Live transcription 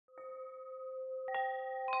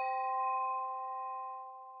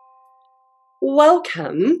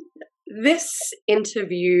Welcome. This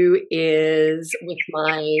interview is with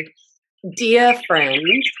my dear friend,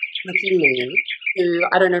 Nikki, who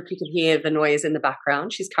I don't know if you can hear the noise in the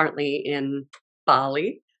background. She's currently in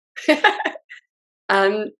Bali.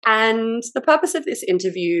 And the purpose of this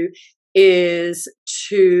interview is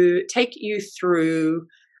to take you through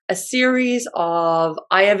a series of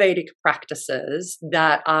Ayurvedic practices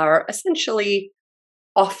that are essentially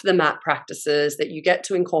off the mat practices that you get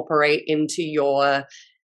to incorporate into your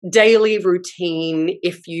daily routine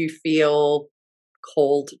if you feel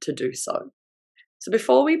called to do so. So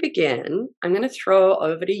before we begin, I'm going to throw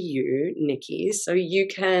over to you, Nikki, so you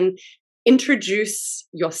can introduce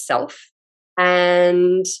yourself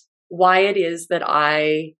and why it is that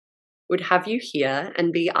I would have you here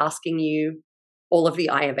and be asking you all of the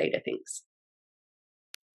Ayurveda things.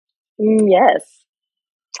 Yes.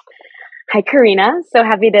 Hi, Karina. So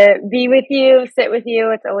happy to be with you, sit with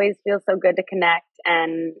you. It always feels so good to connect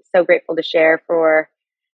and so grateful to share for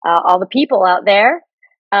all the people out there.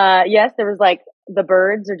 Yes, there was the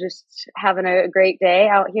birds are just having a great day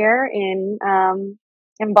out here in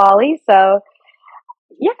Bali. So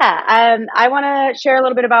yeah, I want to share a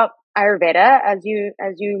little bit about Ayurveda. As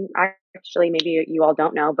you actually, maybe you all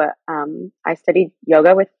don't know, but I studied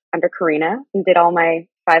yoga under Karina and did all my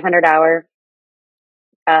 500-hour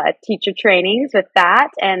teacher trainings with that.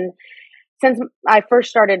 And since I first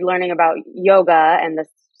started learning about yoga and the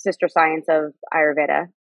sister science of Ayurveda,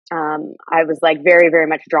 I was very, very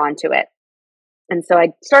much drawn to it. And so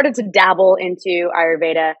I started to dabble into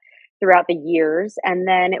Ayurveda throughout the years. And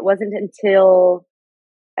then it wasn't until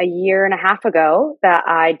a year and a half ago that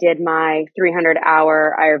I did my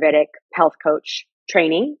 300-hour Ayurvedic health coach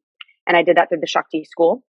training. And I did that through the Shakti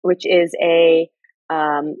School, which is a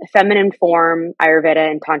feminine form Ayurveda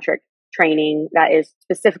and Tantric training that is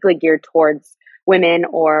specifically geared towards women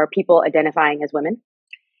or people identifying as women.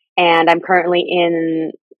 And I'm currently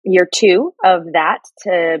in year 2 of that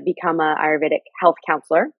to become an Ayurvedic health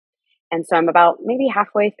counselor. And so I'm about maybe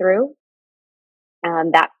halfway through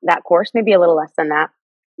that course, maybe a little less than that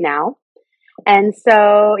now. And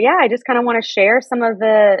so, yeah, I just kind of want to share some of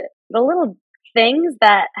the little things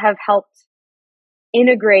that have helped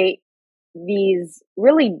integrate these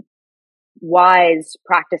really wise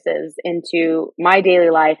practices into my daily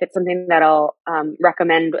life. It's something that I'll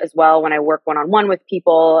recommend as well when I work one-on-one with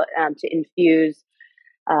people to infuse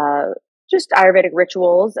just Ayurvedic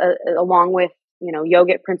rituals along with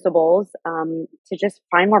yogic principles to just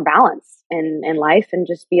find more balance in life and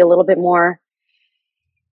just be a little bit more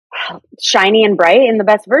shiny and bright in the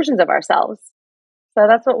best versions of ourselves. So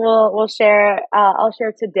that's what we'll share. I'll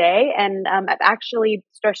share today, and I've actually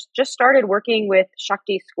just started working with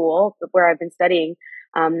Shakti School, where I've been studying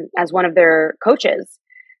as one of their coaches.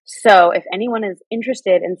 So if anyone is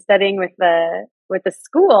interested in studying with the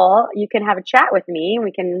school, you can have a chat with me, and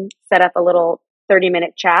we can set up a little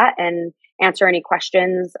 30-minute chat and answer any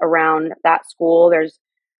questions around that school. There's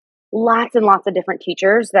lots and lots of different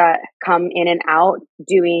teachers that come in and out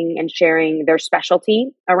doing and sharing their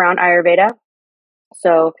specialty around Ayurveda.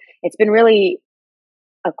 So it's been really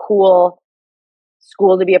a cool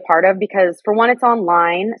school to be a part of because, for one, it's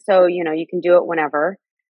online. So, you can do it whenever.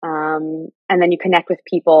 And then you connect with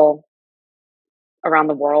people around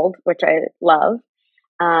the world, which I love.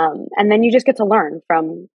 And then you just get to learn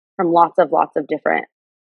from lots of different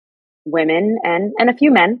women and a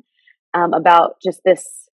few men about just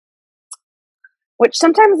this, which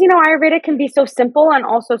sometimes, Ayurveda can be so simple and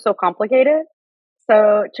also so complicated.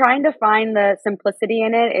 So trying to find the simplicity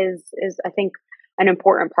in it is I think an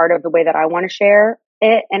important part of the way that I want to share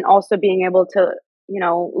it, and also being able to,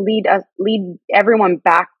 lead everyone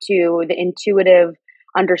back to the intuitive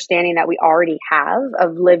understanding that we already have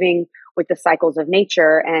of living with the cycles of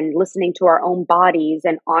nature and listening to our own bodies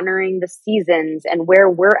and honoring the seasons and where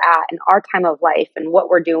we're at in our time of life and what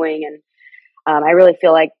we're doing. And I really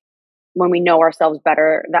feel like when we know ourselves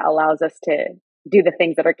better, that allows us to do the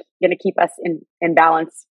things that are going to keep us in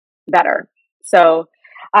balance better. So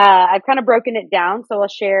I've kind of broken it down. So I'll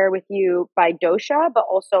share with you by dosha, but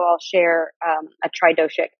also I'll share a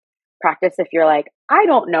tridoshic practice. If you're like, I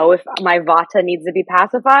don't know if my vata needs to be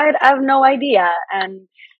pacified, I have no idea. And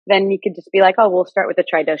then you could just be like, oh, we'll start with the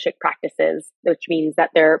tridoshic practices, which means that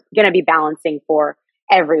they're going to be balancing for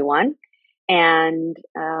everyone. And,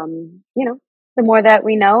 the more that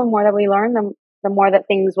we know, the more that we learn, the more that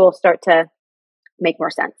things will start to make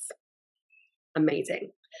more sense.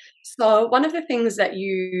 Amazing. So one of the things that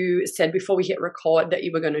you said before we hit record that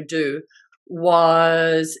you were going to do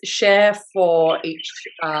was share for each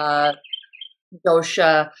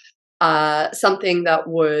dosha something that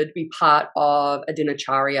would be part of a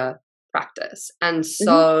dinacharya practice. And Mm-hmm.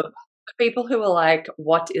 so for people who are like,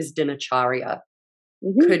 what is dinacharya?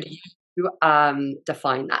 Mm-hmm. Could you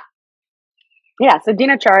define that? Yeah. So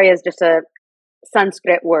dinacharya is just a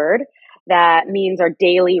Sanskrit word that means our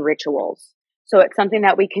daily rituals. So it's something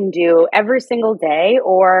that we can do every single day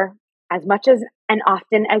or as much as and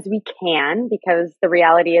often as we can, because the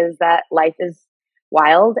reality is that life is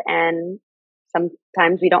wild and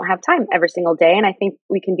sometimes we don't have time every single day. And I think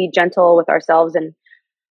we can be gentle with ourselves and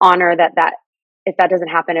honor that if that doesn't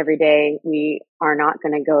happen every day, we are not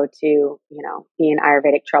going to go to, be in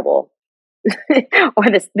Ayurvedic trouble or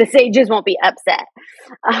the sages won't be upset.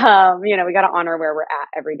 We got to honor where we're at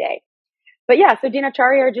every day. But yeah, so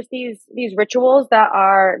dinacharya are just these rituals that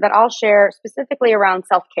I'll share specifically around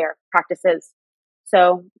self-care practices.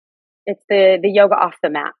 So it's the yoga off the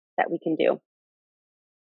mat that we can do.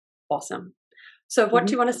 Awesome. So what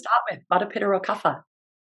do you want to start with? Vata, Pitta, or Kapha?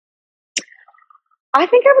 I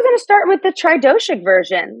think I was going to start with the tridoshic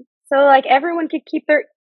version. So like everyone could keep their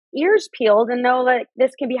ears peeled and know that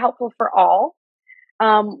this can be helpful for all.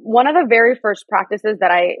 One of the very first practices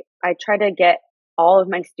that I try to get all of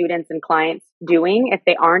my students and clients doing, if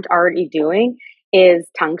they aren't already doing, is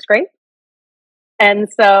tongue scrape. And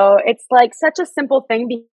so it's like such a simple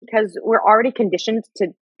thing because we're already conditioned to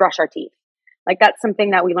brush our teeth. Like that's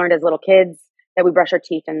something that we learned as little kids, that we brush our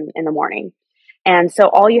teeth in the morning. And so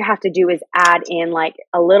all you have to do is add in like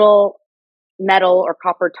a little metal or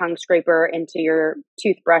copper tongue scraper into your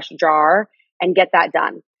toothbrush jar and get that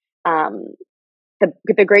done.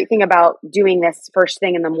 The great thing about doing this first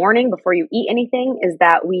thing in the morning before you eat anything is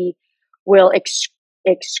that we will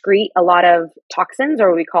excrete a lot of toxins, or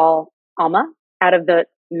what we call ama, out of the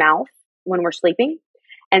mouth when we're sleeping.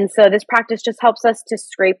 And so this practice just helps us to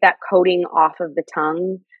scrape that coating off of the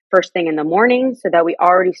tongue first thing in the morning so that we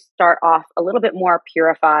already start off a little bit more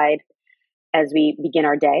purified as we begin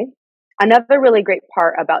our day. Another really great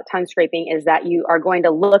part about tongue scraping is that you are going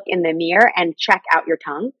to look in the mirror and check out your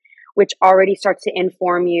tongue, which already starts to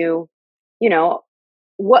inform you,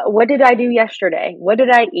 what did I do yesterday? What did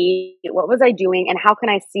I eat? What was I doing? And how can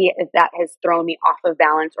I see if that has thrown me off of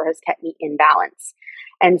balance or has kept me in balance?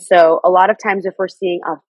 And so a lot of times if we're seeing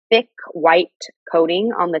a thick white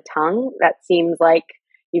coating on the tongue, that seems like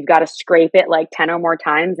you've got to scrape it like 10 or more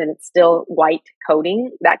times and it's still white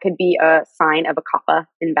coating, that could be a sign of a kapha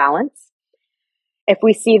imbalance. If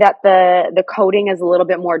we see that the coating is a little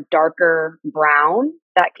bit more darker brown,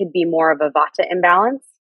 that could be more of a vata imbalance.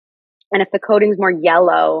 And if the coating's more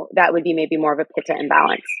yellow, that would be maybe more of a pitta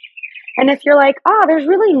imbalance. And if you're like, there's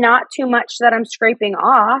really not too much that I'm scraping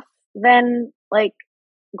off, then like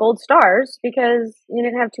gold stars because you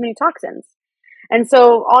didn't have too many toxins. And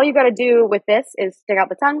so all you got to do with this is stick out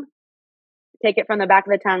the tongue, take it from the back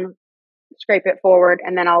of the tongue, scrape it forward,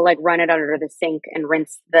 and then I'll like run it under the sink and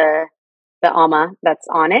rinse the ama that's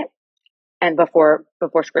on it, and before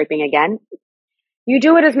scraping again. You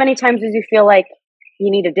do it as many times as you feel like you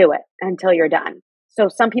need to do it until you're done. So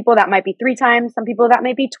some people that might be 3 times, some people that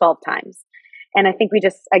may be 12 times. And I think we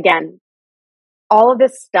just, again, all of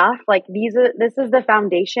this stuff, like this is the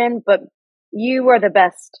foundation, but you are the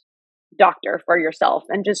best doctor for yourself,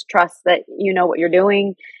 and just trust that you know what you're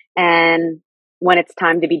doing, and when it's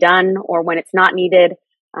time to be done or when it's not needed,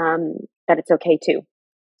 that it's okay too.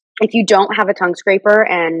 If you don't have a tongue scraper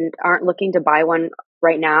and aren't looking to buy one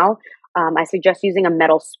right now, I suggest using a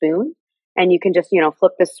metal spoon, and you can just,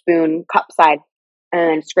 flip the spoon cup side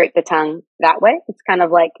and scrape the tongue that way. It's kind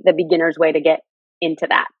of like the beginner's way to get into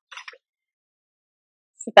that.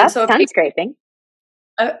 So that's tongue scraping.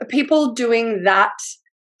 People doing that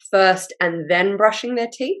first and then brushing their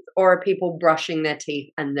teeth, or are people brushing their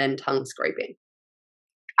teeth and then tongue scraping?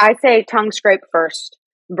 I say tongue scrape first,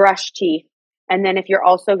 brush teeth, and then if you're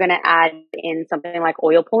also going to add in something like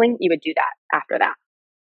oil pulling, you would do that after that.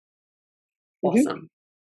 Awesome. Mm-hmm.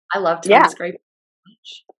 I love tongue scraping.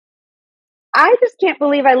 I just can't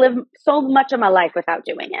believe I live so much of my life without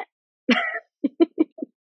doing it.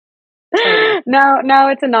 No,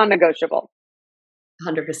 it's a non-negotiable.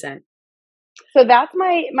 100%. So that's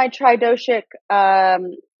my tridoshic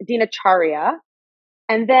dinacharya.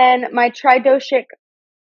 And then my tridoshic,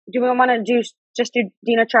 do we want to just do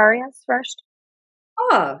dinacharyas first?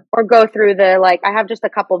 Or go through I have just a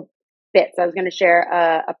couple bits. I was going to share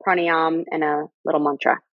a pranayam and a little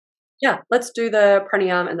mantra. Yeah, let's do the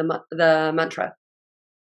pranayam and the mantra.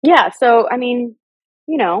 Yeah, so I mean,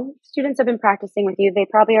 students have been practicing with you. They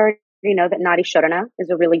probably already know that Nadi Shodhana is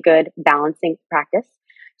a really good balancing practice.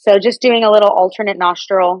 So just doing a little alternate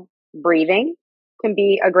nostril breathing can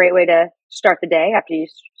be a great way to start the day after you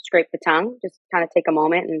scrape the tongue. Just kind of take a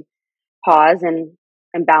moment and pause and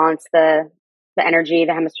balance the the energy,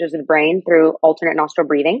 the hemispheres of the brain through alternate nostril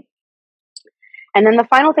breathing. And then the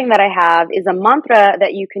final thing that I have is a mantra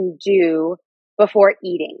that you can do before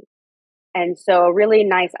eating. And so a really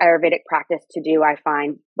nice Ayurvedic practice to do, I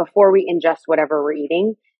find, before we ingest whatever we're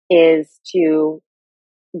eating is to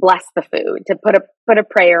bless the food, to put a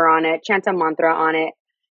prayer on it, chant a mantra on it,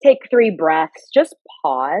 take 3 breaths, just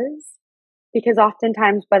pause. Because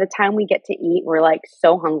oftentimes by the time we get to eat, we're like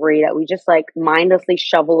so hungry that we just like mindlessly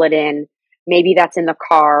shovel it in. Maybe that's in the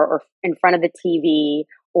car or in front of the TV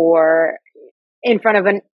or in front of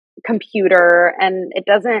a computer, and it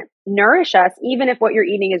doesn't nourish us, even if what you're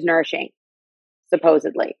eating is nourishing,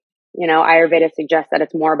 supposedly. You know, Ayurveda suggests that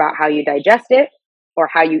it's more about how you digest it or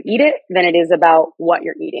how you eat it than it is about what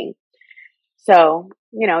you're eating. So,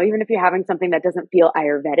 you know, even if you're having something that doesn't feel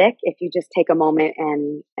Ayurvedic, if you just take a moment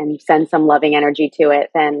and send some loving energy to it,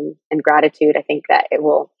 then and gratitude, I think that it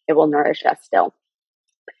will nourish us still.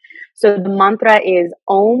 So the mantra is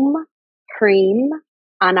Om Hrim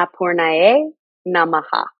Annapurnaye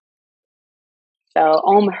Namaha. So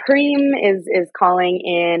Om Hrim is calling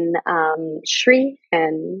in Shri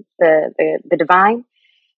and the divine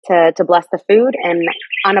to bless the food, and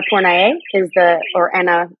Annapurnaye is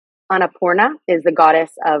Annapurna is the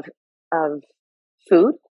goddess of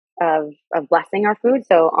food, of blessing our food.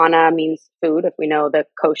 So Anna means food, if we know the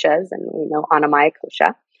koshas, and we know Annamaya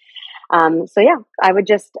kosha. So yeah, I would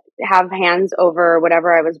just have hands over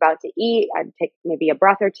whatever I was about to eat. I'd take maybe a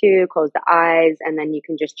breath or two, close the eyes, and then you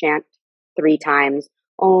can just chant 3 times,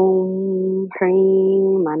 Om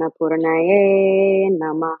Hrim Annapurnaye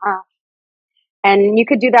Namaha. And you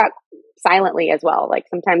could do that silently as well. Like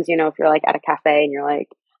sometimes, you know, if you're like at a cafe and you're like,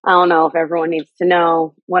 I don't know if everyone needs to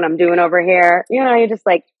know what I'm doing over here, you know, you just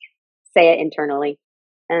like say it internally.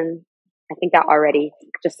 And I think that already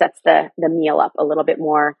just sets the meal up a little bit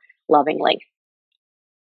more lovingly.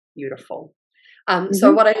 Beautiful.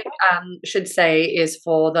 So what I should say is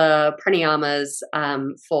for the pranayamas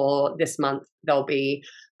for this month, there'll be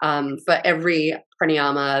for every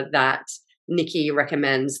pranayama that Nikki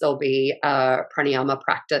recommends, there'll be a pranayama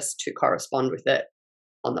practice to correspond with it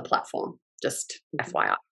on the platform. Just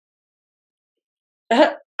FYI.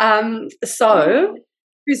 So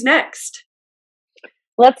who's next?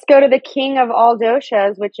 Let's go to the king of all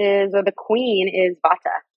doshas, or the queen is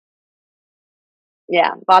Vata.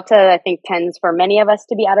 Yeah, Vata, I think, tends for many of us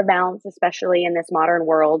to be out of balance, especially in this modern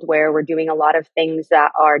world where we're doing a lot of things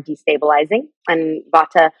that are destabilizing. And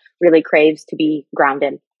Vata really craves to be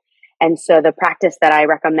grounded. And so the practice that I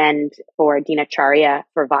recommend for Dinacharya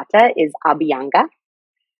for Vata is Abhyanga.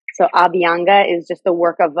 So Abhyanga is just the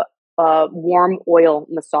work of a warm oil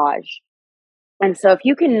massage. And so if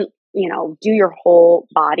you can, you know, do your whole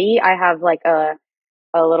body, I have like a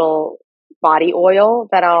little body oil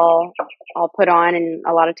that I'll put on, and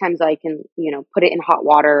a lot of times I can, you know, put it in hot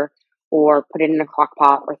water or put it in a crock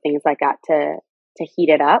pot or things like that to heat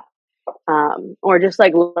it up, or just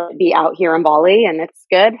like be out here in Bali and it's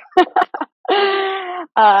good.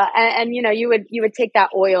 And you know, you would take that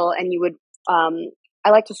oil and you would I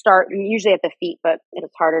like to start usually at the feet, but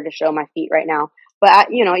it's harder to show my feet right now. But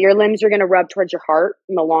you know, your limbs are going to rub towards your heart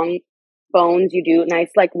and the long bones. You do nice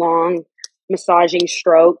like long massaging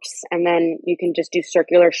strokes, and then you can just do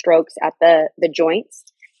circular strokes at the joints,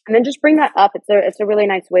 and then just bring that up. It's a really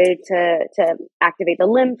nice way to activate the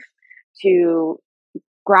lymph, to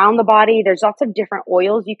ground the body. There's lots of different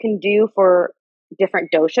oils you can do for different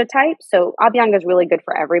dosha types. So Abhyanga is really good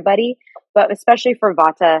for everybody, but especially for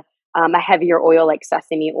Vata, a heavier oil like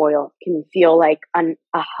sesame oil can feel like a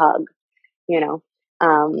hug, you know.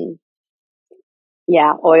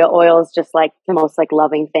 Yeah, oil is just like the most like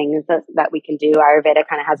loving things that we can do. Ayurveda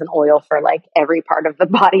kind of has an oil for like every part of the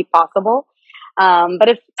body possible. But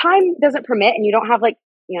if time doesn't permit and you don't have like,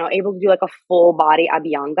 you know, able to do like a full body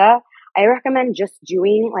Abhyanga, I recommend just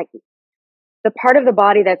doing like the part of the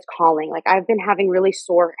body that's calling. Like I've been having really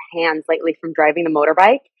sore hands lately from driving the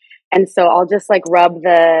motorbike. And so I'll just like rub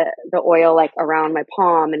the oil like around my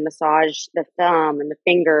palm and massage the thumb and the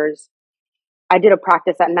fingers. I did a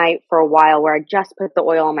practice at night for a while where I just put the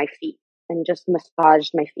oil on my feet and just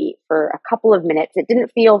massaged my feet for a couple of minutes. It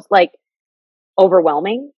didn't feel like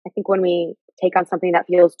overwhelming. I think when we take on something that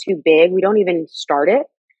feels too big, we don't even start it.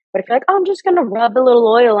 But if you're like, oh, I'm just going to rub a little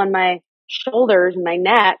oil on my shoulders and my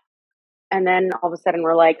neck, and then all of a sudden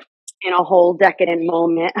we're like in a whole decadent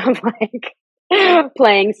moment of like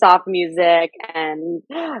playing soft music and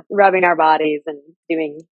rubbing our bodies and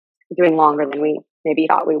doing longer than we maybe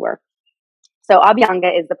thought we were. So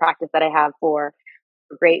Abhyanga is the practice that I have for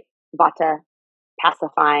great Vata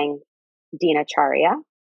pacifying Dinacharya.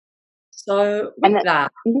 So with And that,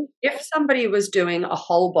 that, mhm, if somebody was doing a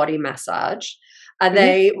whole body massage, are mhm.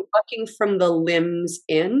 they working from the limbs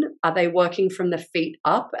in? Are they working from the feet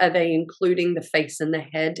up? Are they including the face and the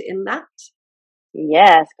head in that?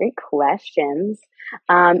 Yes, great questions.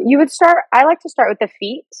 I like to start with the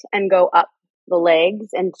feet and go up the legs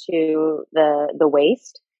into the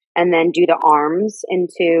waist, and then do the arms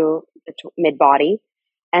into the mid body.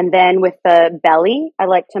 And then with the belly, I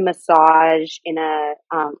like to massage in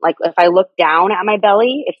like if I look down at my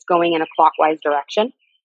belly, it's going in a clockwise direction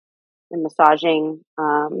and massaging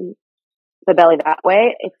the belly that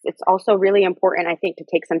way. It's also really important, I think, to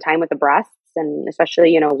take some time with the breasts, and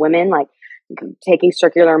especially women, like taking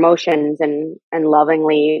circular motions and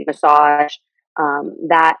lovingly massage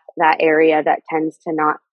that area that tends to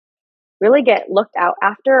not really get looked out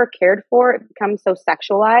after or cared for. It becomes so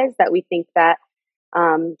sexualized that we think that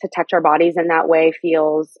to touch our bodies in that way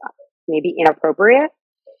feels maybe inappropriate.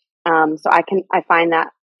 So I find that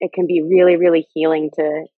it can be really, really healing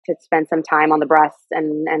to spend some time on the breasts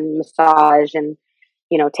and massage, and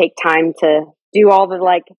take time to do all the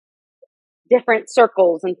like different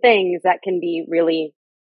circles and things that can be really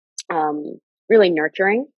really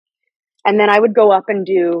nurturing. And then I would go up and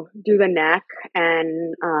do the neck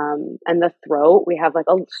and the throat. We have like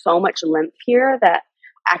so much lymph here that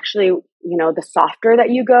actually, the softer that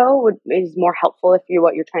you go is more helpful if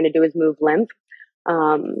what you're trying to do is move lymph.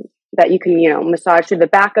 Um, that you can, massage through the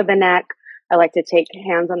back of the neck. I like to take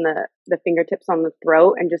hands on the fingertips on the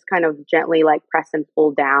throat and just kind of gently like press and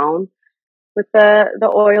pull down with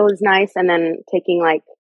the oil is nice. And then taking like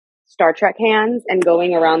Star Trek hands and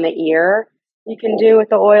going around the ear, you can do with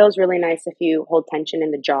the oil, is really nice if you hold tension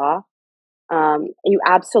in the jaw. You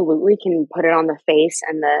absolutely can put it on the face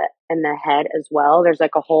and the head as well. There's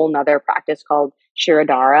like a whole nother practice called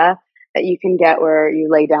Shirodara that you can get where you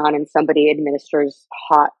lay down and somebody administers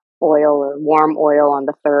hot oil or warm oil on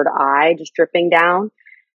the third eye, just dripping down.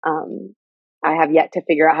 I have yet to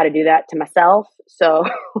figure out how to do that to myself. So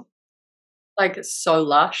Like it's so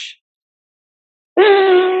lush.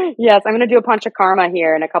 yes, I'm going to do a panchakarma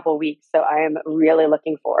here in a couple of weeks. So I am really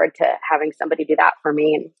looking forward to having somebody do that for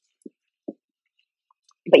me.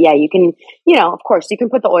 But yeah, you can, of course, you can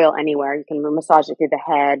put the oil anywhere. You can massage it through the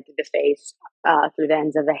head, through the face, through the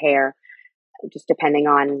ends of the hair, just depending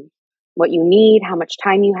on what you need, how much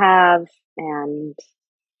time you have. And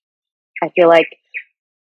I feel like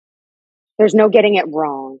there's no getting it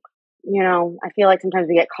wrong. I feel like sometimes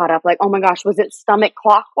we get caught up like, oh my gosh, was it stomach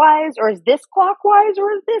clockwise, or is this clockwise,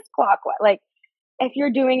 or is this clockwise? Like, if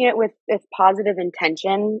you're doing it with positive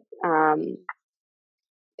intention,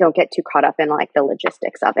 don't get too caught up in like the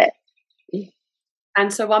logistics of it.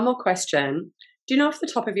 And so one more question. Do you know off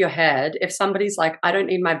the top of your head, if somebody's like, I don't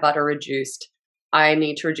need my butter reduced, I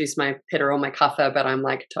need to reduce my pitta or my kapha, but I'm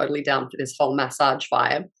like totally down for this whole massage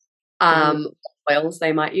vibe, oils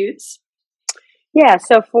they might use? Yeah,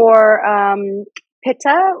 so for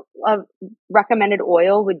pitta, a recommended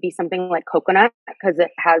oil would be something like coconut because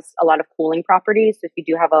it has a lot of cooling properties. So if you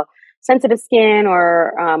do have a sensitive skin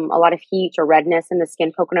or a lot of heat or redness in the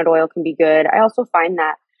skin, coconut oil can be good. I also find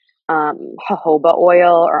that jojoba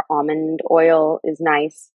oil or almond oil is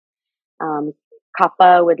nice.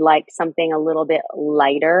 Kapha would like something a little bit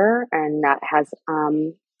lighter and that has,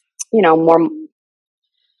 more,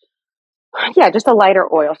 just a lighter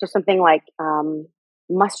oil. So something like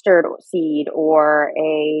mustard seed or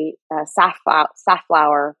a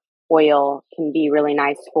safflower oil can be really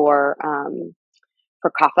nice for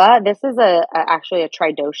kapha. This is actually a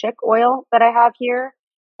tridoshic oil that I have here,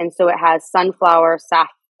 and so it has sunflower,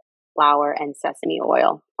 safflower, and sesame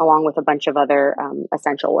oil, along with a bunch of other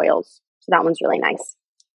essential oils. So that one's really nice.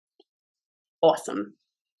 Awesome.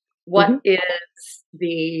 What is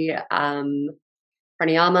the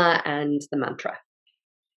pranayama and the mantra?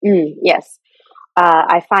 Yes.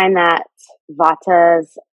 I find that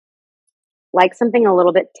Vata's like something a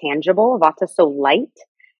little bit tangible. Vata's so light.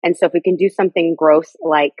 And so if we can do something gross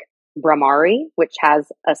like Brahmari, which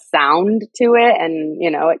has a sound to it and,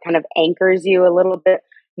 it kind of anchors you a little bit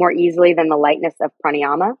more easily than the lightness of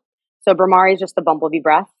pranayama. So Brahmari is just the bumblebee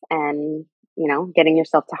breath, and, getting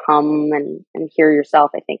yourself to hum and hear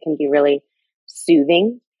yourself, I think, can be really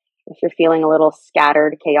soothing if you're feeling a little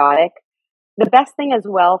scattered, chaotic. The best thing as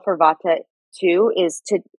well for Vata too is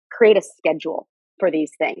to create a schedule for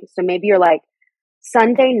these things. So maybe you're like,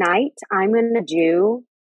 Sunday night, I'm going to do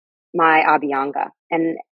my Abhyanga.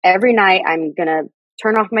 And every night I'm going to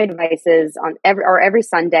turn off my devices on every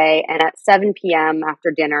Sunday. And at 7 p.m.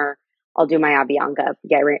 after dinner, I'll do my Abhyanga,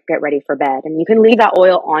 get ready for bed. And you can leave that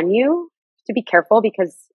oil on you to be careful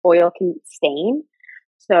because oil can stain.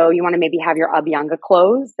 So you want to maybe have your Abhyanga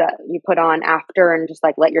clothes that you put on after and just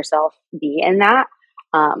like let yourself be in that.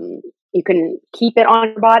 You can keep it on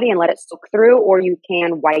your body and let it soak through, or you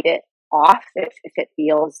can wipe it off if it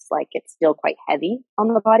feels like it's still quite heavy on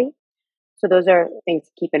the body. So those are things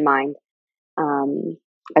to keep in mind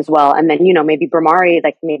as well. And then, maybe Brahmari,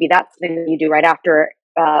 like maybe that's something you do right after,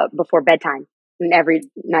 before bedtime. And every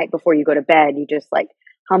night before you go to bed, you just like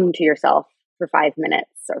hum to yourself for 5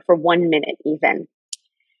 minutes or for 1 minute even.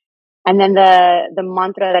 And then the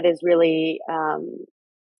mantra that is really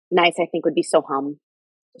nice, I think, would be Soham.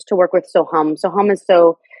 Just to work with Soham. Soham is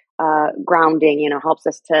so grounding, helps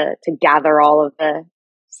us to gather all of the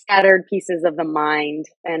scattered pieces of the mind.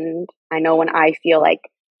 And I know when I feel like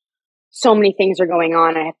so many things are going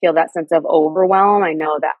on, I feel that sense of overwhelm. I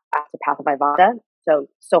know that that's a path of Vata. So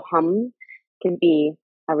Soham can be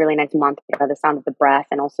a really nice mantra, the sound of the breath,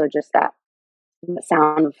 and also just that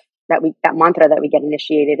sound of that mantra that we get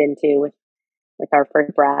initiated into with our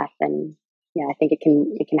first breath. And yeah, I think it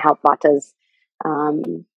can help Vatas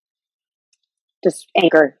just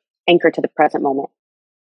anchor to the present moment.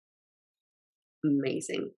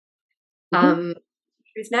 Amazing. Mm-hmm.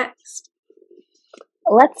 Who's next?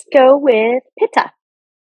 Let's go with Pitta.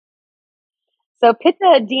 So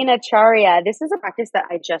Pitta Dinacharya, this is a practice that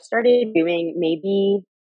I just started doing maybe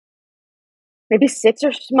 6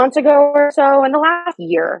 months ago or so, in the last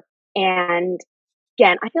year. And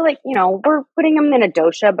again, I feel like, we're putting them in a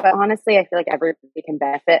dosha, but honestly, I feel like everybody can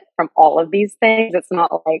benefit from all of these things. It's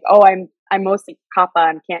not like, oh, I'm mostly kapha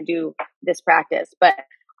and can't do this practice. But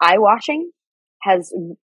eye washing has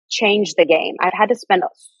changed the game. I've had to spend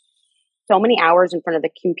so many hours in front of the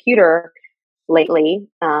computer lately,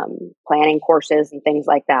 planning courses and things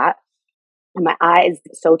like that. And my eyes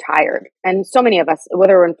so tired. And so many of us,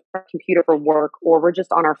 whether we're in front of a computer for work or we're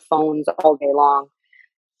just on our phones all day long,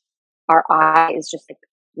 our eyes just like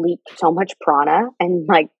leak so much prana and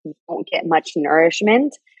like we don't get much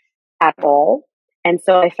nourishment at all. And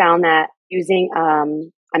so I found that using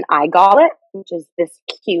an eye goblet, which is this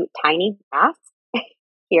cute tiny glass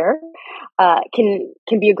here, can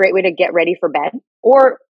be a great way to get ready for bed,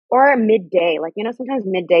 or at midday. Like, sometimes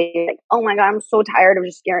midday, you're like, oh my God, I'm so tired of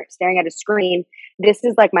just staring at a screen. This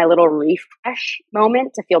is like my little refresh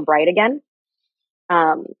moment to feel bright again.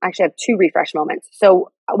 I actually have 2 refresh moments.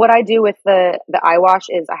 So what I do with the eye wash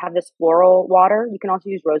is I have this floral water. You can also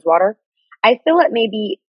use rose water. I fill it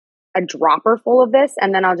maybe a dropper full of this,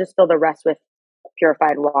 and then I'll just fill the rest with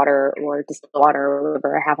purified water or distilled water or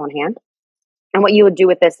whatever I have on hand. And what you would do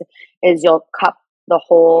with this is you'll cup the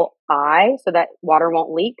whole eye so that water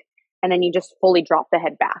won't leak. And then you just fully drop the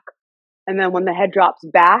head back. And then when the head drops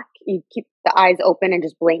back, you keep the eyes open and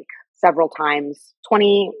just blink several times,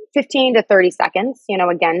 15 to 30 seconds.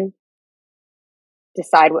 Again,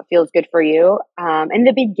 decide what feels good for you. In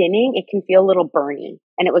the beginning, it can feel a little burny,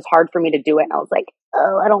 and it was hard for me to do it. And I was like,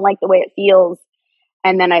 oh, I don't like the way it feels.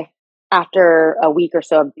 And then after a week or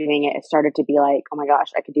so of doing it, it started to be like, oh my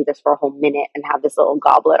gosh, I could do this for a whole minute and have this little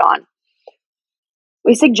goblet on.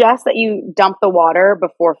 We suggest that you dump the water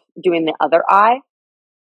before doing the other eye.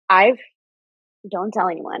 Don't tell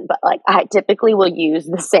anyone, but like I typically will use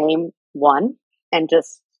the same one and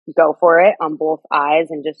just go for it on both eyes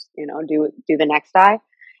and just, do the next eye.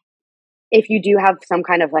 If you do have some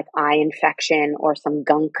kind of like eye infection or some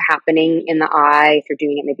gunk happening in the eye, if you're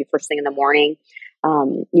doing it maybe first thing in the morning,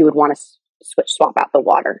 you would want to swap out the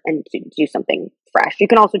water and do something fresh. You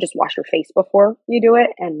can also just wash your face before you do it.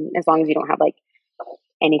 And as long as you don't have like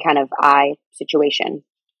any kind of eye situation,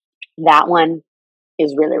 that one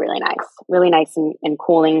is really, really nice and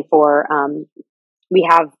cooling for, we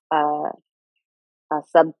have a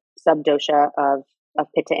sub dosha of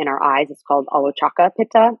pitta in our eyes. It's called Alochaka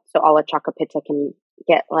pitta. So Alochaka pitta can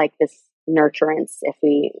get like this nurturance if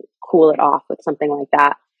we cool it off with something like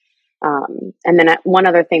that. And then one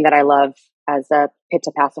other thing that I love as a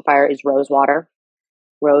pitta pacifier is rose water.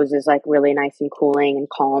 Rose is like really nice and cooling and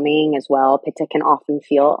calming as well. Pitta can often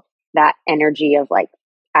feel that energy of like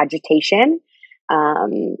agitation.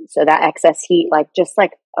 So that excess heat, like just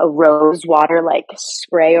like a rose water, like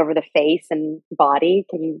spray over the face and body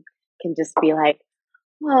can just be like,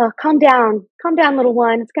 oh, calm down, little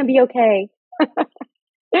one. It's going to be okay.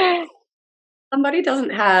 Somebody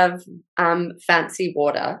doesn't have fancy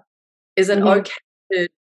water. Is it okay to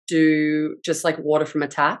do just like water from a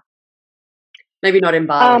tap? Maybe not in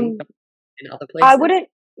Bali, but in other places. I wouldn't.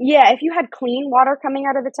 Yeah, if you had clean water coming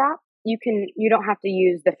out of the tap, you don't have to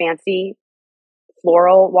use the fancy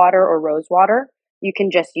floral water or rose water. You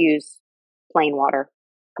can just use plain water.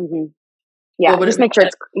 Mm-hmm. Yeah, just make sure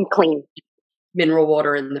it's clean. Mineral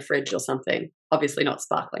water in the fridge or something. Obviously not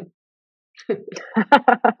sparkling.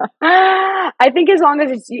 I think as long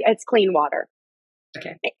as it's clean water.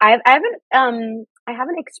 Okay. I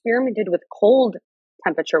haven't experimented with cold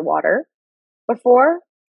temperature water before.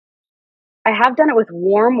 I have done it with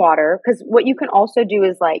warm water because what you can also do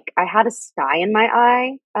is like I had a sty in my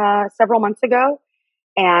eye several months ago,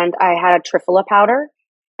 and I had a triphala powder,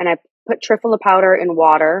 and I put triphala powder in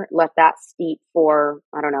water, let that steep for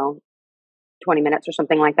I don't know 20 minutes or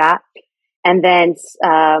something like that, and then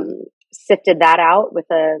sifted that out with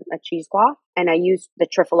a cheesecloth, and I used the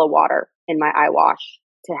triphala water in my eye wash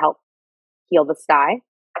to help heal the sty,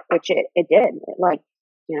 which it did. It like,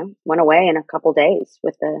 went away in a couple days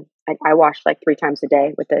with I washed like 3 times a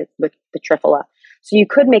day with the triphala. So you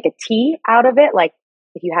could make a tea out of it. Like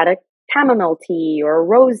if you had a chamomile tea or a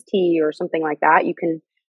rose tea or something like that, you can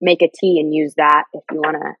make a tea and use that if you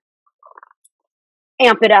want to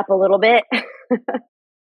amp it up a little bit.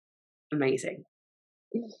 Amazing.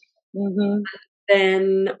 Mm-hmm.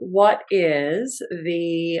 Then what is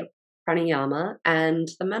the pranayama and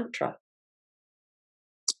the mantra?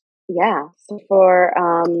 Yeah. So for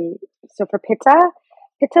Pitta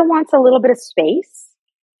wants a little bit of space,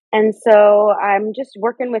 and so I'm just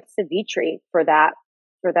working with Savitri for that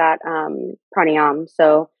pranayam.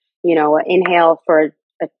 So inhale for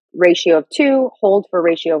a ratio of 2, hold for a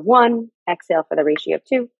ratio of 1, exhale for the ratio of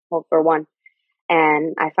 2, hold for 1,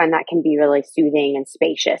 and I find that can be really soothing and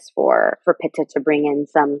spacious for Pitta to bring in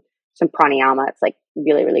some pranayama. It's like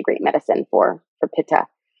really really great medicine for Pitta.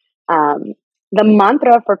 The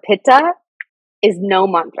mantra for Pitta is no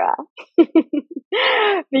mantra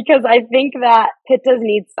because I think that Pittas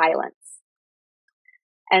need silence.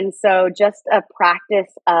 And so just a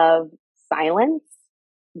practice of silence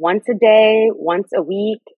once a day, once a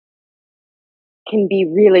week can be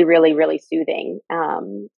really, really, really soothing.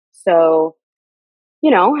 So,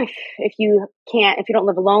 if you don't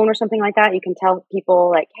live alone or something like that, you can tell people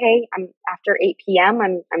like, hey, I'm after 8 p.m.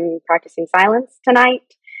 I'm practicing silence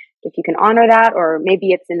tonight. If you can honor that, or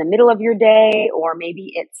maybe it's in the middle of your day, or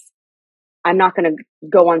maybe it's, I'm not going to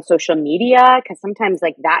go on social media, because sometimes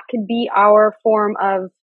like that could be our form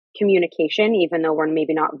of communication, even though we're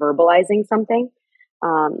maybe not verbalizing something,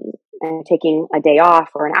 and taking a day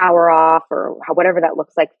off or an hour off or whatever that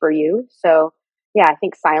looks like for you. So yeah, I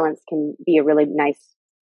think silence can be a really nice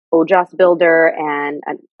ojas builder and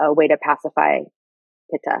a way to pacify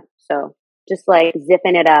Pitta. So just like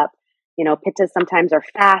zipping it up. Pittas sometimes are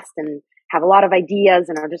fast and have a lot of ideas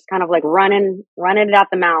and are just kind of like running it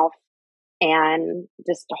out the mouth, and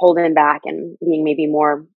just holding back and being maybe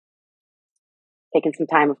more taking some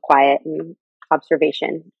time of quiet and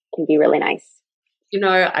observation can be really nice.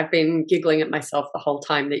 I've been giggling at myself the whole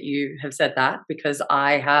time that you have said that, because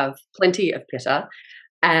I have plenty of Pitta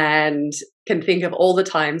and can think of all the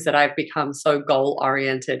times that I've become so goal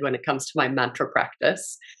oriented when it comes to my mantra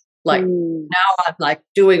practice. Like now I'm like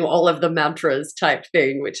doing all of the mantras type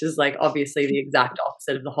thing, which is like obviously the exact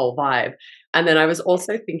opposite of the whole vibe. And then I was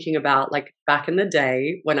also thinking about like back in the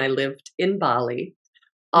day when I lived in Bali,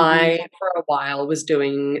 I for a while was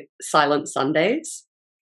doing silent Sundays.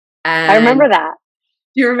 And I remember that.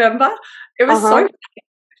 Do you remember? It was so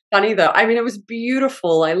funny though. I mean, it was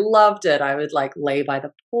beautiful. I loved it. I would like lay by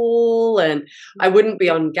the pool, and I wouldn't be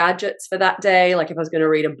on gadgets for that day. Like if I was going to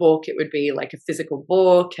read a book, it would be like a physical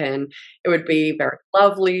book, and it would be very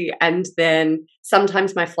lovely. And then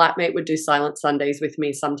sometimes my flatmate would do silent Sundays with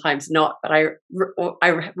me, sometimes not. But I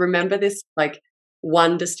remember this like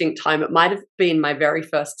one distinct time. It might have been my very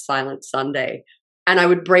first silent Sunday, and I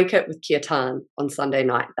would break it with kirtan on Sunday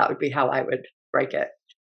night. That would be how I would break it.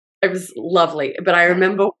 It was lovely. But I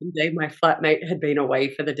remember one day my flatmate had been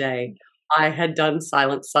away for the day. I had done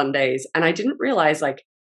silent Sundays, and I didn't realize like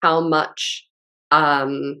how much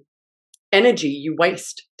energy you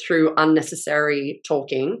waste through unnecessary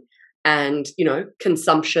talking and,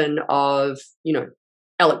 consumption of,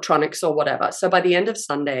 electronics or whatever. So by the end of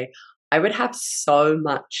Sunday, I would have so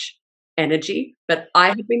much energy, but I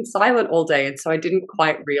had been silent all day, and so I didn't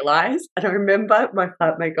quite realize. And I remember my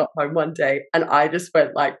flatmate got home one day, and I just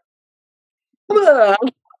went like,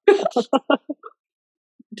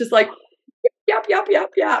 just like yap yap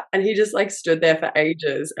yap yap, and he just like stood there for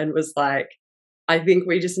ages and was like, I think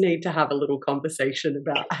we just need to have a little conversation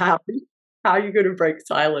about how you're going to break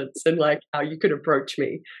silence and like how you could approach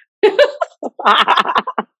me. And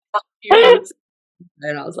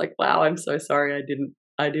I was like, wow, I'm so sorry,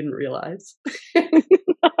 I didn't realize.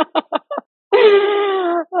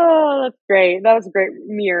 Oh, that's great. That was a great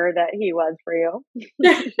mirror that he was for you.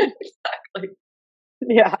 Exactly.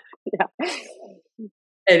 Yeah.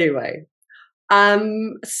 Anyway,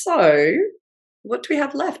 so what do we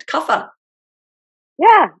have left? Kapha.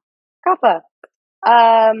 Yeah. Kapha.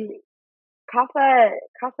 Um, Kapha,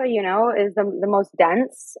 is the most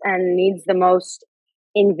dense and needs the most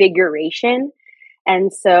invigoration.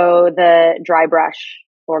 And so the dry brush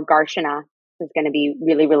or Garshana is going to be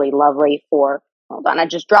really, really lovely for, hold on, I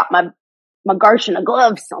just dropped my Garshana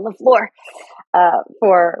gloves on the floor,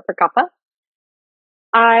 for Kapha.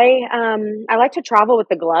 I like to travel with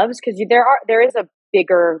the gloves because there is a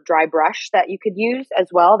bigger dry brush that you could use as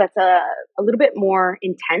well. That's a little bit more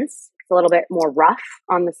intense. It's a little bit more rough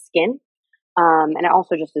on the skin. And it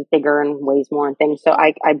also just is bigger and weighs more and things. So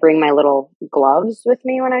I bring my little gloves with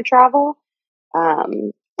me when I travel.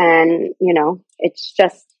 And it's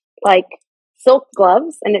just like silk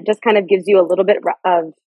gloves, and it just kind of gives you a little bit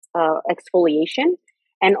of exfoliation.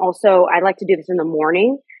 And also I like to do this in the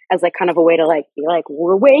morning as like kind of a way to like be like,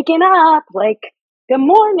 we're waking up, like, good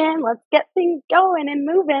morning, let's get things going and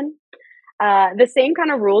moving. The same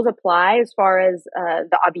kind of rules apply as far as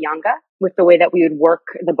the Abhyanga, with the way that we would work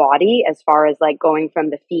the body, as far as like going from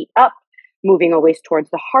the feet up, moving always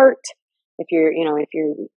towards the heart. If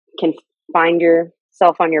you can find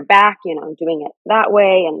yourself on your back, doing it that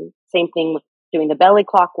way. And same thing with doing the belly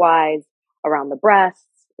clockwise, around the breasts,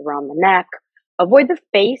 around the neck. Avoid the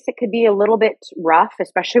face. It could be a little bit rough,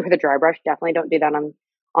 especially with a dry brush. Definitely don't do that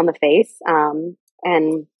on the face.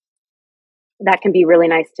 And that can be really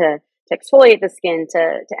nice to exfoliate the skin,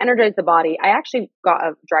 to energize the body. I actually got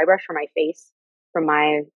a dry brush for my face from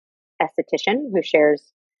my esthetician, who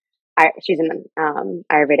shares. She's an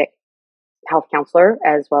Ayurvedic health counselor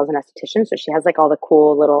as well as an esthetician, so she has like all the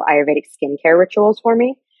cool little Ayurvedic skincare rituals for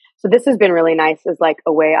me. So this has been really nice as like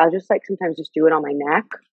a way. I'll just like sometimes just do it on my neck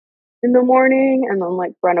in the morning, and then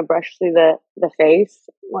like run a brush through the face,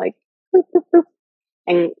 like boop, boop, boop.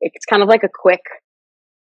 And it's kind of like a quick.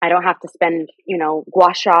 I don't have to spend,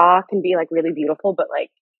 gua sha can be like really beautiful, but like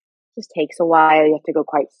just takes a while. You have to go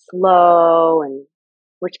quite slow, and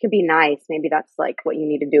which can be nice. Maybe that's like what you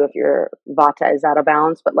need to do if your vata is out of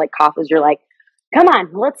balance. But like kapha, you're like, come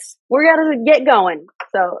on, we're gonna get going.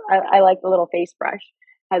 So I like the little face brush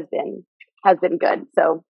has been good.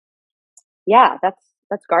 So yeah,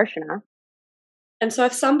 that's Garshana. And so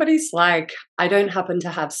if somebody's like, I don't happen to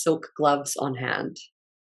have silk gloves on hand,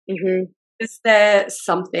 is there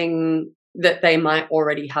something that they might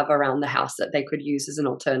already have around the house that they could use as an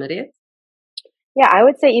alternative? Yeah, I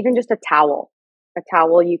would say even just a towel. A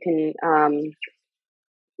towel you can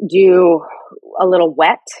do a little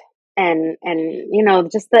wet, and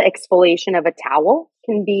just the exfoliation of a towel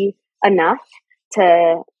can be enough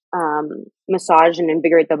to massage and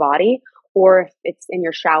invigorate the body. Or if it's in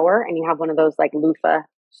your shower and you have one of those like loofah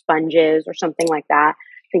sponges or something like that,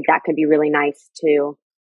 I think that could be really nice to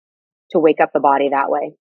wake up the body that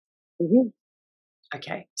way.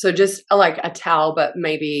 Okay, so just like a towel, but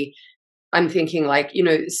maybe I'm thinking like,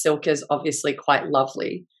 silk is obviously quite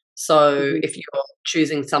lovely. So if you're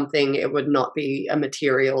choosing something, it would not be a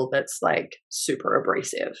material that's like super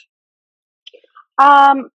abrasive.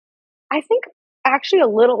 I think actually a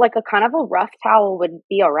little like a kind of a rough towel would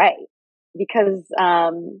be all right, because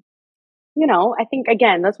I think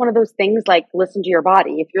again that's one of those things, like, listen to your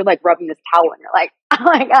body. If you're like rubbing this towel and you're like, oh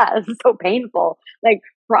my god, this is so painful, like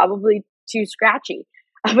probably too scratchy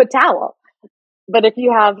of a towel. But if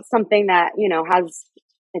you have something that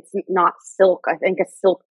it's not silk, I think a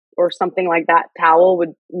silk or something like that towel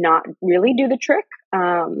would not really do the trick.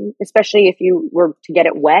 Especially if you were to get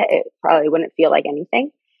it wet, it probably wouldn't feel like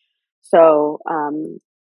anything. So a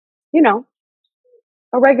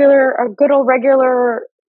good old regular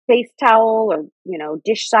face towel, or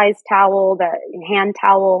dish size towel, that hand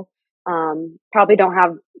towel. Probably don't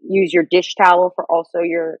use your dish towel for also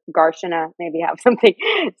your Garshana. Maybe have something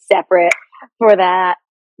separate for that.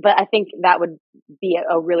 But I think that would be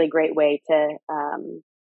a really great way to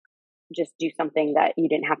just do something that you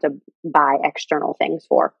didn't have to buy external things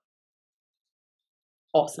for.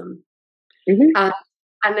 Awesome. And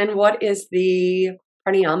then what is the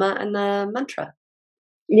pranayama and the mantra?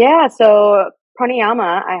 Yeah, so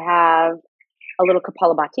pranayama, I have a little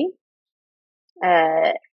Kapalabhati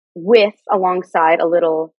alongside a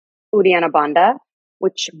little Uddiyana Bandha,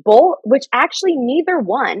 which actually neither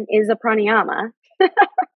one is a pranayama.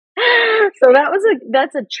 So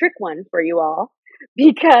that's a trick one for you all,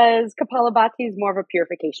 because Kapalabhati is more of a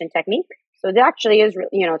purification technique. So it actually is,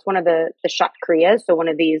 it's one of the Shat Kriyas. So one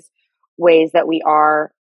of these ways that we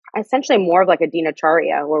are essentially more of like a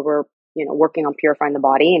dinacharya, where we're, working on purifying the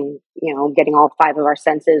body and, getting all 5 of our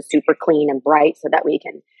senses super clean and bright so that we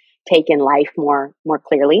can take in life more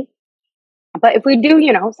clearly. But if we do,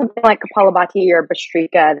 something like Kapalabhati or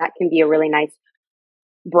Bhastrika, that can be a really nice,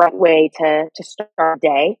 bright way to start our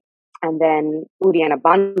day. And then Uddiyana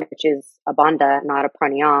Bandha, which is a bandha, not a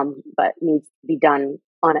pranayam, but needs to be done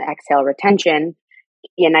on an exhale retention,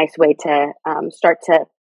 be a nice way to start to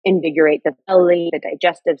invigorate the belly, the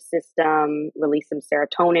digestive system, release some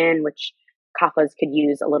serotonin, which kaphas could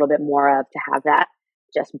use a little bit more of to have that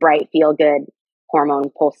just bright, feel good hormone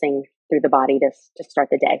pulsing through the body to start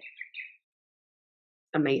the day.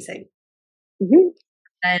 Amazing. Mm-hmm.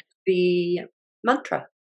 And the mantra.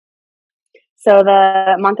 So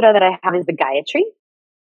the mantra that I have is the Gayatri.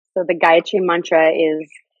 So the Gayatri mantra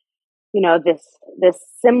is, this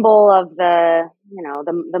symbol of the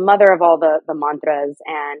mother of all the mantras,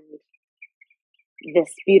 and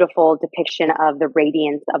this beautiful depiction of the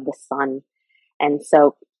radiance of the sun. And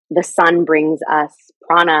so the sun brings us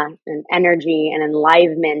prana and energy and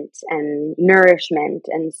enlivenment and nourishment.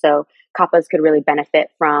 And so kaphas could really benefit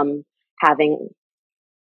from having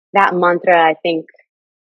that mantra, I think,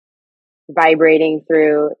 vibrating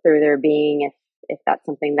through their being, if that's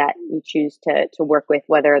something that you choose to work with,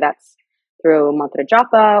 whether that's through mantra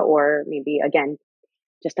japa or maybe, again,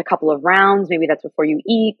 just a couple of rounds. Maybe that's before you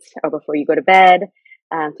eat or before you go to bed,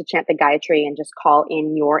 to chant the Gayatri and just call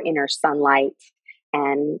in your inner sunlight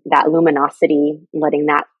and that luminosity, letting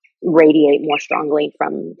that radiate more strongly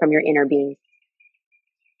from your inner being.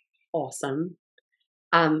 Awesome.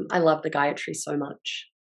 I love the Gayatri so much.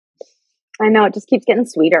 I know, it just keeps getting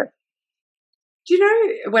sweeter. Do you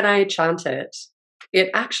know, when I chant it, it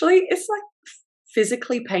actually is like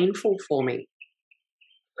physically painful for me.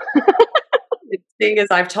 The thing is,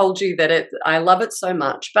 I've told you that I love it so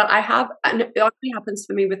much, but and it only happens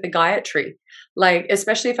for me with the Gayatri. Like,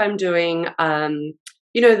 especially if I'm doing,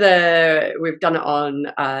 we've done it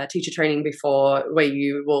on teacher training before, where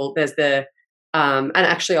there's the, and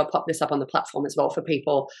actually I'll pop this up on the platform as well for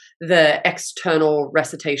people, the external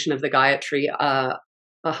recitation of the Gayatri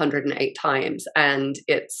 108 times. And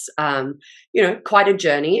it's, quite a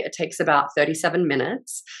journey. It takes about 37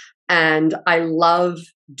 minutes. And I love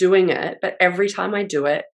doing it. But every time I do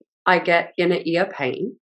it, I get inner ear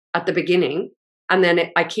pain at the beginning. And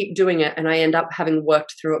then I keep doing it and I end up having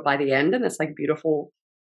worked through it by the end. And it's like beautiful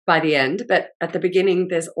by the end. But at the beginning,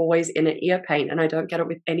 there's always inner ear pain. And I don't get it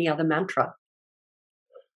with any other mantra.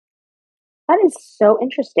 That is so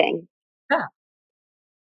interesting. Yeah. I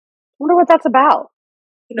wonder what that's about.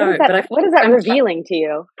 No, what is that revealing to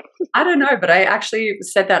you? I don't know, but I actually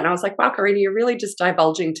said that and I was like, wow, Karina, you're really just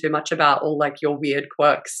divulging too much about all like your weird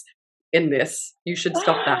quirks in this. You should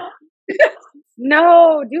stop that.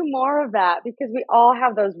 No, do more of that, because we all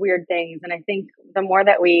have those weird things. And I think the more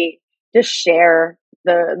that we just share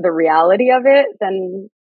the reality of it, then,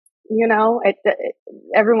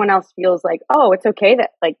 everyone else feels like, oh, it's okay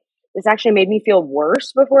that like this actually made me feel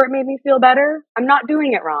worse before it made me feel better. I'm not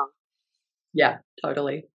doing it wrong. Yeah,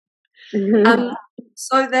 totally. Mm-hmm.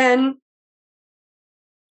 So then,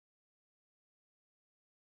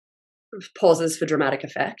 pauses for dramatic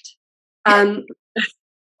effect.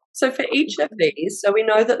 So for each of these, so we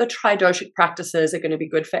know that the tridoshic practices are going to be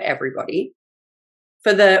good for everybody.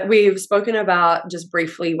 We've spoken about just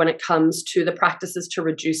briefly when it comes to the practices to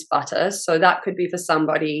reduce vata. So that could be for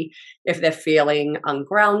somebody if they're feeling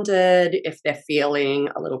ungrounded, if they're feeling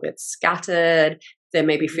a little bit scattered, they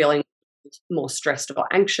may be feeling more stressed or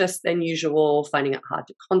anxious than usual, finding it hard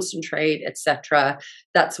to concentrate, etc.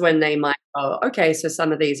 That's when they might go, okay, so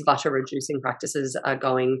some of these vata reducing practices are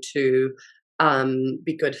going to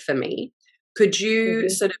be good for me. Could you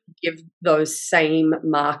sort of give those same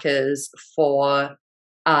markers for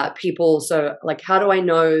people? So like, how do I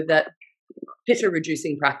know that pitta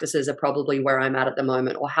reducing practices are probably where I'm at the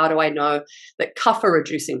moment? Or how do I know that kapha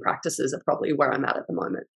reducing practices are probably where I'm at the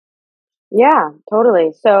moment? Yeah,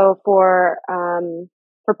 totally. So for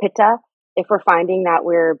pitta, if we're finding that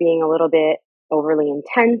we're being a little bit overly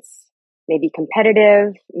intense, maybe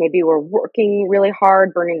competitive, maybe we're working really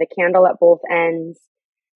hard, burning the candle at both ends.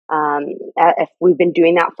 If we've been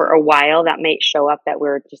doing that for a while, that may show up that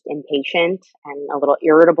we're just impatient and a little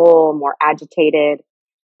irritable, more agitated.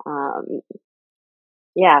 So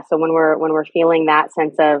when we're feeling that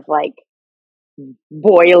sense of like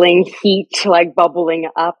boiling heat, like bubbling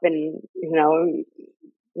up, and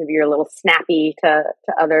maybe you're a little snappy to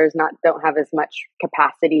others, don't have as much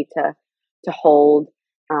capacity to hold.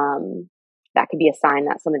 That could be a sign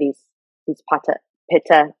that some of these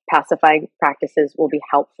pitta pacifying practices will be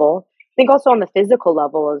helpful. I think also on the physical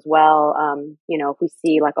level as well. If we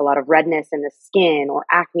see like a lot of redness in the skin or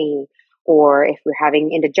acne, or if we're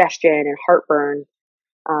having indigestion and heartburn.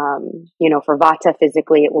 For vata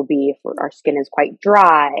physically, it will be if our skin is quite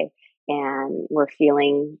dry and we're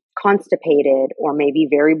feeling constipated or maybe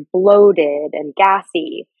very bloated and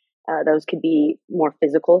gassy. Those could be more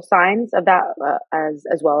physical signs of that,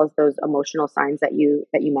 as well as those emotional signs that you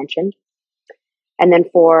mentioned. And then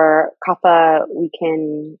for kapha, we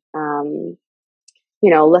can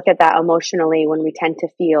look at that emotionally when we tend to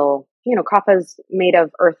feel, kapha is made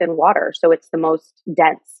of earth and water, so it's the most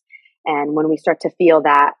dense. And when we start to feel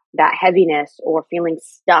that heaviness, or feeling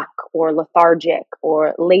stuck or lethargic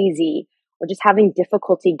or lazy, or just having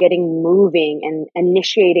difficulty getting moving and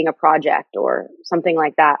initiating a project or something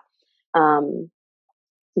like that,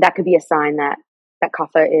 that could be a sign that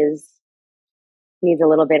kapha needs a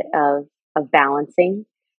little bit of balancing.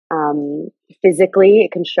 Physically,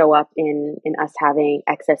 it can show up in us having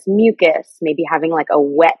excess mucus, maybe having like a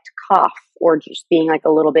wet cough, or just being like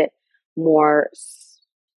a little bit more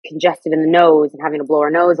congested in the nose and having to blow our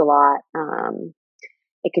nose a lot.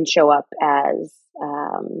 It can show up as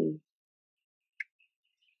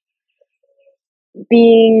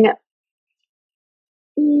being,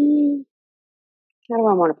 how do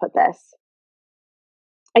I want to put this?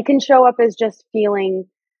 It can show up as just feeling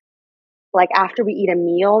like after we eat a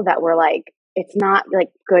meal that we're like, it's not like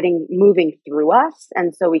moving through us.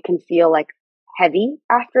 And so we can feel like heavy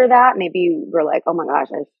after that. Maybe we're like, oh my gosh,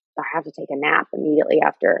 I have to take a nap immediately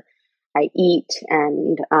after I eat.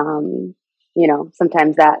 And,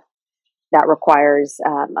 sometimes that requires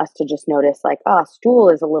us to just notice like, oh, stool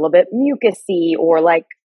is a little bit mucusy or like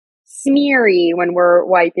smeary when we're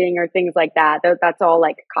wiping or things like that. That's all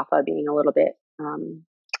like kapha being a little bit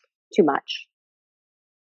too much.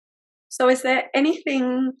 So is there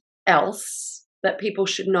anything else that people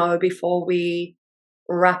should know before we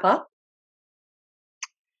wrap up?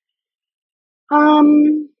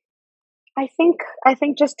 I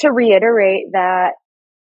think just to reiterate that,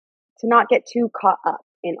 to not get too caught up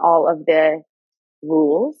in all of the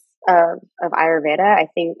rules of Ayurveda.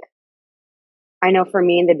 I know for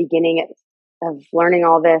me in the beginning of learning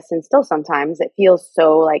all this, and still sometimes it feels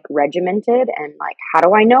so like regimented, and like, how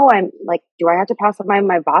do I know I'm like, do I have to pass up my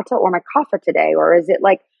vata or my kapha today? Or is it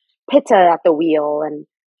like pitta at the wheel, and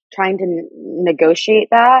trying to negotiate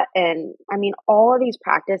that? And I mean, all of these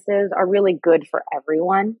practices are really good for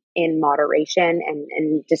everyone in moderation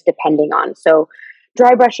and just depending on. So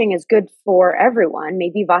dry brushing is good for everyone.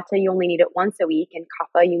 Maybe vata, you only need it once a week, and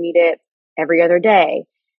kapha, you need it every other day,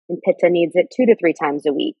 and pitta needs it 2 to 3 times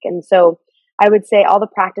a week. And so I would say all the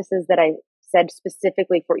practices that I said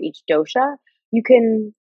specifically for each dosha, you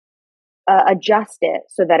can adjust it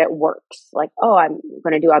so that it works. Like, oh, I'm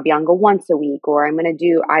going to do Abhyanga once a week, or I'm going to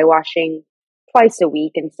do eye washing twice a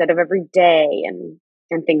week instead of every day,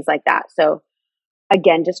 and things like that. So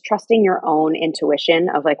again, just trusting your own intuition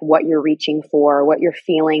of like what you're reaching for, what you're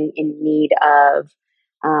feeling in need of,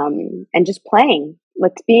 and just playing.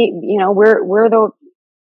 Let's be, we're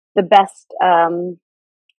the best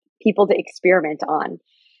people to experiment on.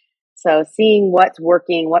 So seeing what's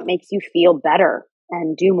working, what makes you feel better,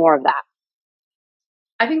 and do more of that.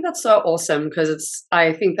 I think that's so awesome, because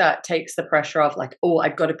I think that takes the pressure off like, oh,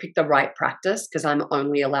 I've got to pick the right practice because I'm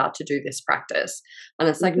only allowed to do this practice. And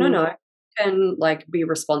it's like, no, I can like be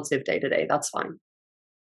responsive day to day. That's fine.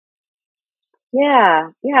 Yeah.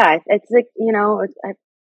 It's like, I've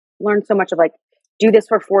learned so much of like, do this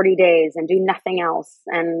for 40 days and do nothing else.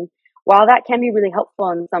 And while that can be really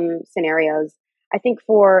helpful in some scenarios, I think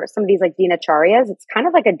for some of these like dinacharyas, it's kind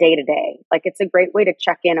of like a day to day. Like, it's a great way to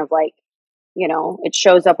check in of like, it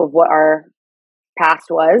shows up of what our past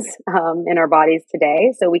was in our bodies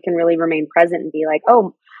today. So we can really remain present and be like,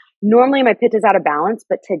 oh, normally my pitta is out of balance,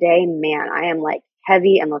 but today, man, I am like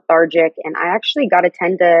heavy and lethargic, and I actually got to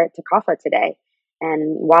tend to kapha today.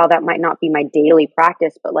 And while that might not be my daily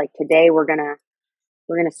practice, but like today we're gonna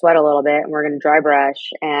sweat a little bit, and we're gonna dry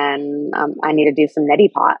brush, and I need to do some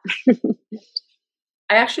neti pot.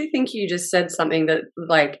 I actually think you just said something that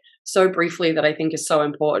like so briefly that I think is so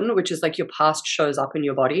important, which is like your past shows up in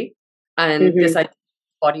your body. And this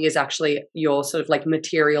body is actually your sort of like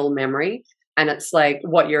material memory. And it's like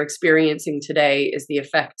what you're experiencing today is the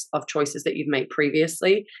effect of choices that you've made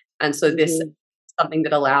previously. And so this is something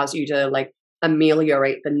that allows you to like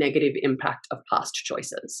ameliorate the negative impact of past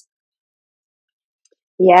choices.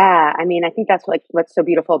 Yeah. I mean, I think that's like what's so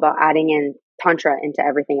beautiful about adding in Tantra into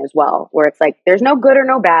everything as well, where it's like, there's no good or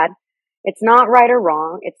no bad. It's not right or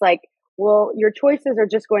wrong. It's like, well, your choices are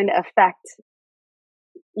just going to affect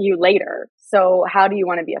you later. So how do you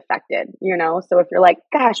want to be affected? So if you're like,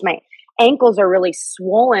 gosh, my ankles are really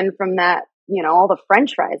swollen from that, all the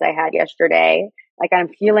French fries I had yesterday, like I'm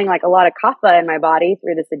feeling like a lot of kapha in my body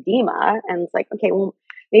through this edema. And it's like, okay, well,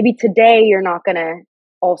 maybe today you're not going to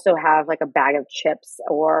also have like a bag of chips,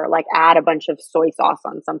 or like add a bunch of soy sauce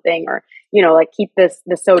on something, or, like keep the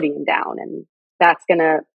sodium down. And that's going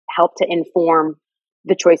to help to inform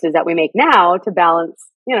the choices that we make now to balance,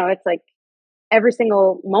 it's like every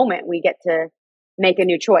single moment we get to make a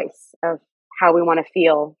new choice of how we want to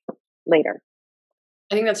feel later.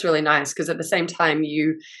 I think that's really nice because at the same time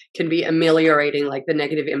you can be ameliorating like the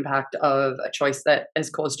negative impact of a choice that has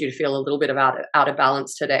caused you to feel a little bit out of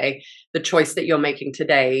balance today. The choice that you're making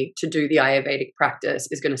today to do the Ayurvedic practice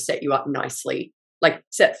is going to set you up nicely, like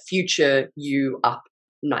set future you up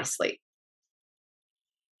nicely.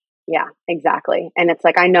 Yeah, exactly. And it's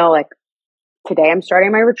like, I know like today I'm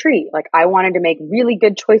starting my retreat. Like I wanted to make really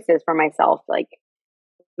good choices for myself, like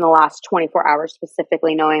in the last 24 hours,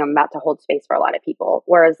 specifically knowing I'm about to hold space for a lot of people.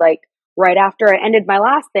 Whereas like right after I ended my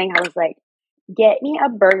last thing, I was like, get me a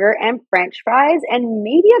burger and French fries and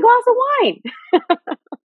maybe a glass of wine.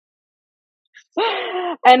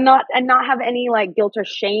 and not have any like guilt or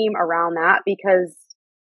shame around that, because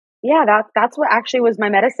yeah, that's what actually was my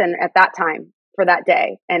medicine at that time for that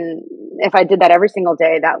day. And if I did that every single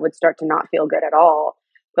day, that would start to not feel good at all.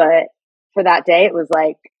 But for that day, it was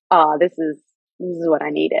like, oh, this is what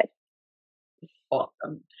I needed.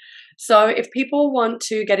 Awesome. So if people want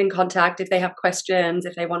to get in contact, if they have questions,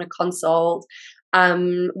 if they want to consult,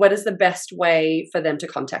 what is the best way for them to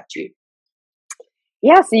contact you?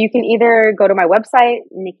 Yeah, so you can either go to my website,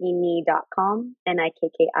 nikkini.com,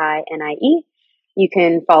 Nikkini. You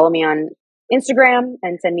can follow me on Instagram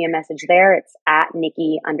and send me a message there. It's at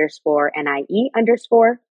Nikki_NIE_.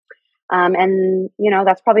 And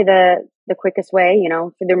that's probably the quickest way.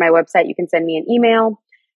 Through my website, you can send me an email.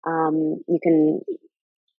 You can,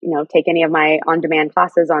 take any of my on-demand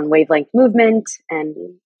classes on wavelength movement and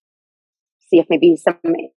see if maybe some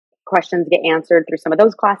questions get answered through some of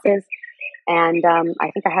those classes. And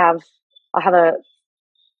I think I'll have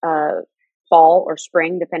a fall or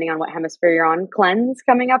spring, depending on what hemisphere you're on, cleanse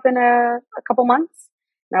coming up in a couple months.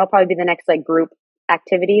 That'll probably be the next like group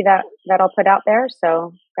activity that I'll put out there.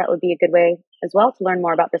 So that would be a good way as well to learn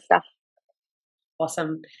more about this stuff.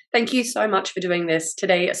 Awesome. Thank you so much for doing this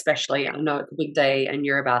today, especially. I know it's a big day and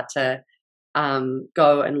you're about to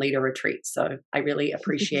go and lead a retreat. So I really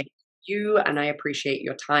appreciate you, and I appreciate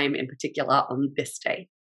your time in particular on this day.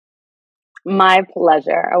 My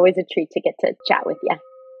pleasure. Always a treat to get to chat with you.